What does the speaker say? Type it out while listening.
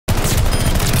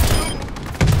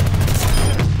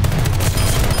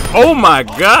Oh my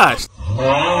gosh!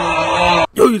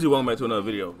 Yo, YouTube, welcome back to another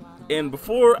video. And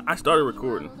before I started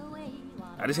recording,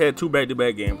 I just had 2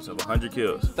 back-to-back games of 100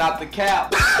 kills. Stop the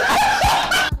cap.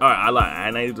 Alright, I lied. I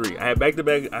had 93. I had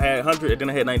back-to-back. I had 100, and then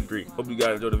I had 93. Hope you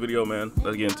guys enjoyed the video, man.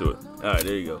 Let's get into it. Alright,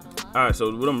 there you go. Alright,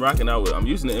 so what I'm rocking out with, I'm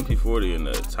using the MP40 and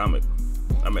the Atomic.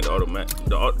 I mean, the Automaton.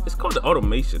 It's called the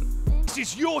Automation. This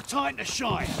is your time to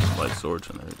shine. Like swords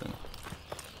and everything.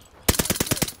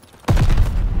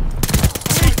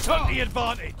 We took the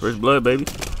advantage. First blood, baby.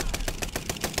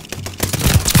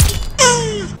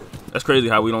 That's crazy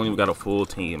how we don't even got a full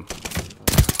team.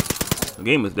 The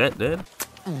game is that dead?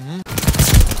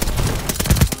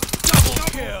 Double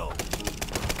kill.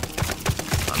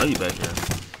 I know you back here.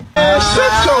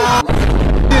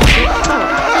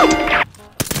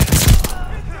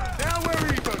 Now we're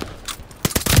even.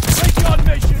 Recon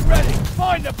mission ready.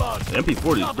 Find the bug. The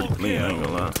MP40 is pretty clean, I ain't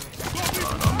gonna lie. Oh,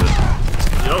 no, I'm good.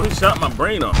 Yo, he shot my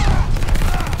brain off.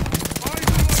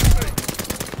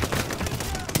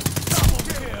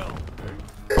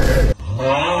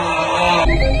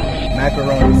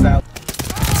 Macaroni salad.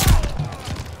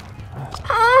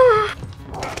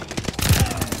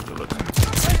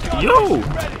 Yo!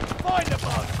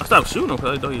 I stopped shooting him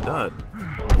because I thought he died.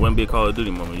 It wouldn't be a Call of Duty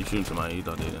moment. You shooting somebody, you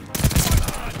thought they didn't.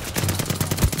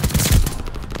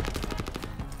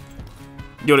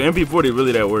 Yo, the MP40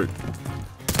 really that work.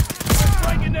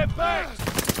 Bringing their backs.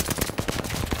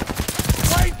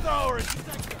 Flamethrowers.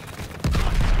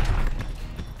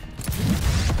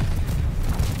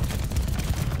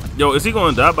 Yo, is he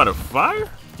gonna die by the fire?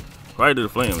 Right to the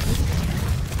flames.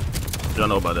 Y'all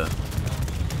know about that.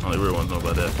 Only real ones know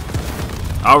about that.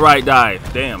 Alright, died.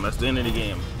 Damn, that's the end of the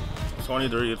game.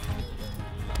 23.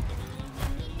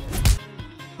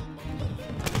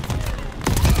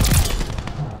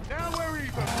 Now we're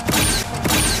even.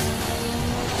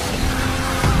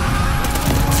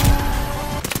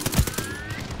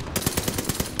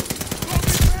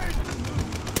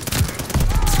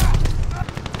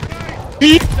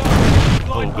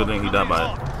 Oh, good thing he died by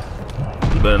it.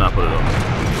 You better not put it on.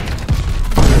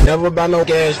 Never by no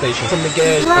gas station. From the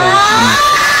gas station.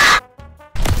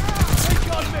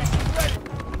 Recon mission ready.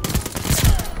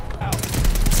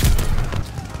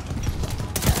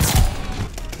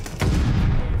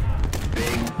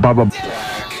 Baba.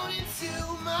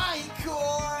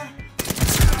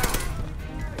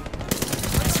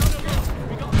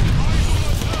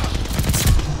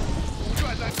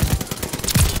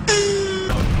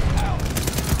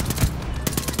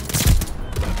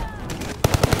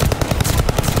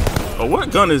 Oh,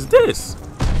 what gun is this?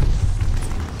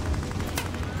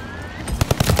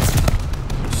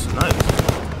 It's nice.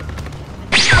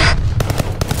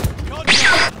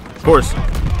 Of course.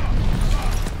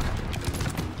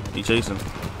 He chasing.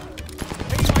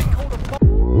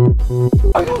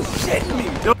 Are you shitting me?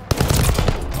 Yo.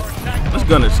 This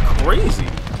gun is crazy.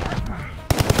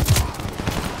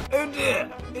 Oh dear,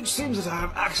 it seems that I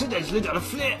have accidentally done a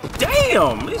flip.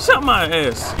 Damn, he shot my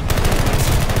ass.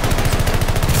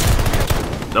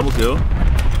 Double kill.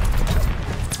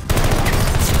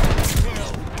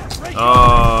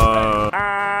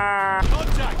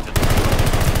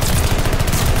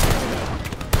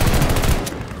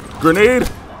 Grenade.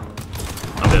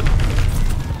 I'm dead.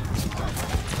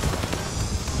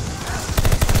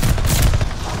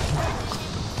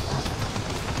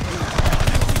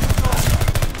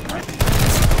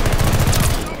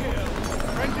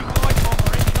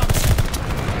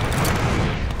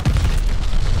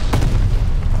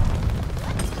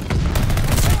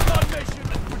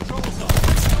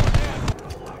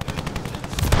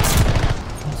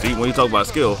 See, when you talk about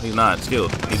skill, he's not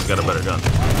skilled. He's got a better gun.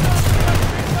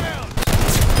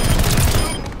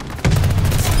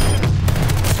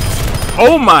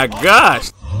 Oh my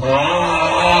gosh!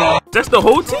 That's the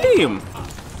whole team!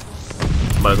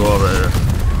 I'm about to go over here.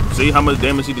 See how much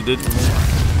damage he did to me?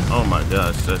 Oh my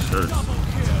gosh, that hurts.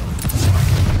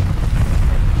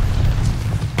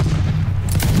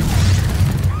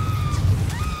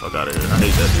 Fuck out of here. I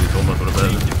hate that dude so much for the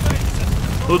bad.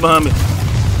 Who's behind me?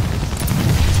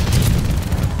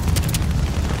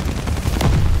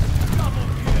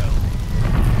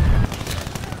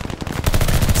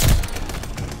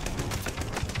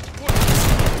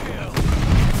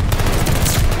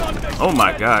 Oh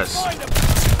my gosh.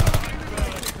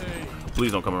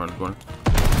 Please don't come around the corner.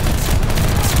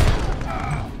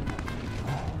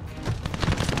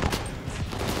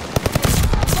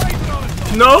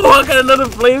 No, I got another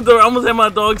flamethrower. I almost had my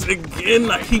dogs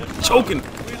again. I keep choking.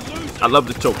 I love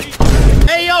the choke.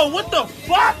 Hey yo, what the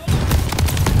fuck?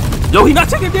 Yo, he not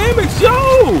taking damage,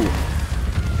 yo!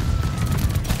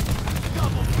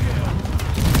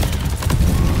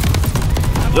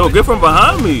 Yo, get from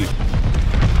behind me.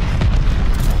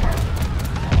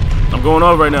 I'm going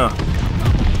off right now.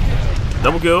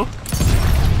 Double kill.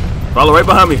 Follow right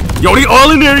behind me. Yo, they all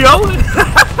in there, yo.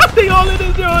 They all in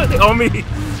this joint. They on me.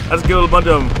 I just killed a bunch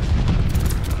of them.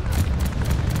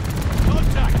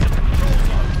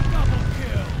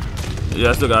 Yeah,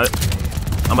 I still got it.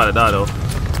 I'm about to die though.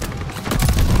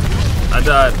 I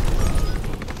died.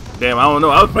 Damn, I don't know.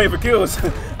 I was playing for kills.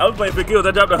 I was playing for kills.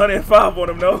 I dropped 105 on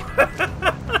them though.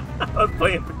 I was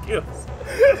playing for kills.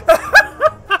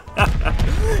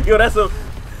 Yo, that's a,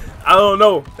 I don't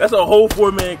know. That's a whole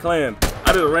 4-man clan.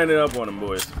 I just ran it up on them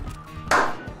boys.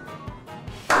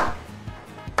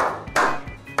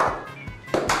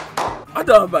 I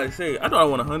thought I was about to say, I thought I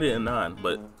won 109,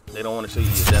 but they don't want to show you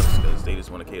your deaths because they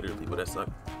just want to cater to people that suck.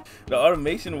 The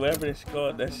automation, whatever it's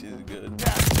called, that shit is good.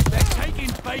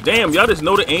 Damn, y'all just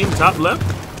know to aim top left?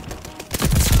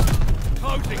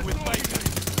 Closing with bacon.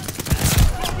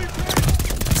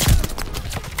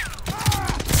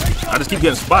 I just keep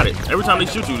getting spotted. Every time they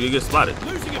shoot you, you get spotted.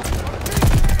 Losing it.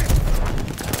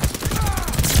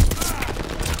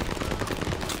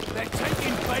 They're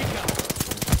taking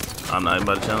Baker. I'm not even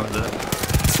about to challenge that.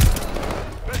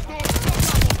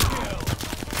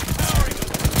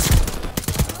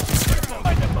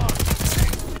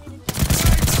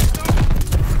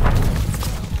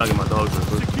 I'll get my dogs real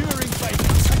quick.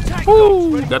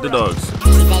 Woo! Got the dogs.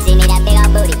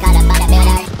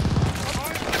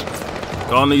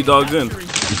 Calling these dogs in. Yo,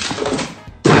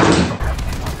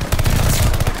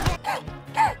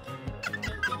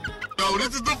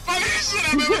 this is the funniest shit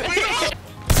I've ever seen.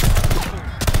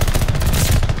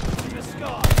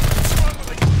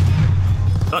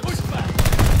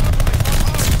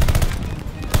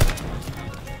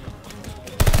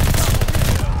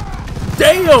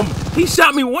 Damn! He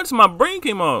shot me once, my brain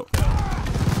came out.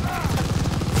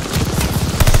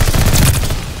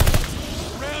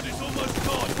 Round is almost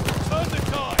gone. Turn the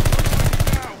tide.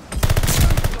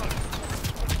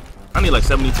 I need like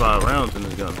 75 rounds in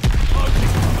this gun.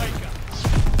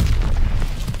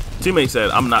 Teammate said,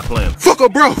 I'm not playing. Fuck a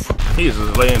bro. He is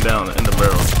just laying down in the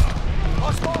barrel.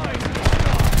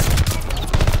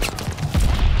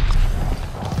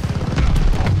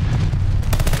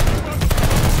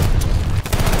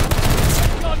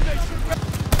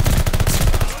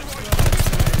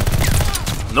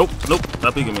 Nope, nope,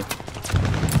 not peeking me.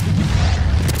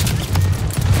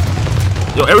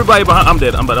 Yo, everybody behind, I'm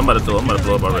dead. I'm about to blow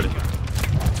up already.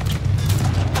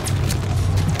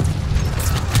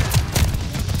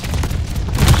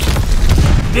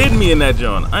 Did me in that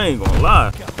John. I ain't gonna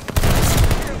lie.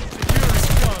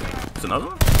 It's another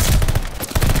one?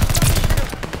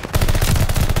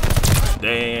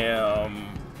 Damn.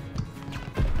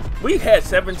 We had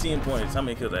 17 points. How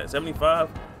many kills that? 75?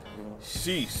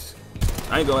 Sheesh.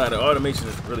 I ain't gonna lie, the automation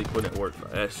is really putting it work.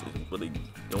 That shit is really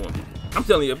doing it. I'm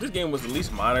telling you, if this game was at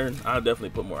least modern, I'd definitely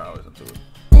put more hours into it.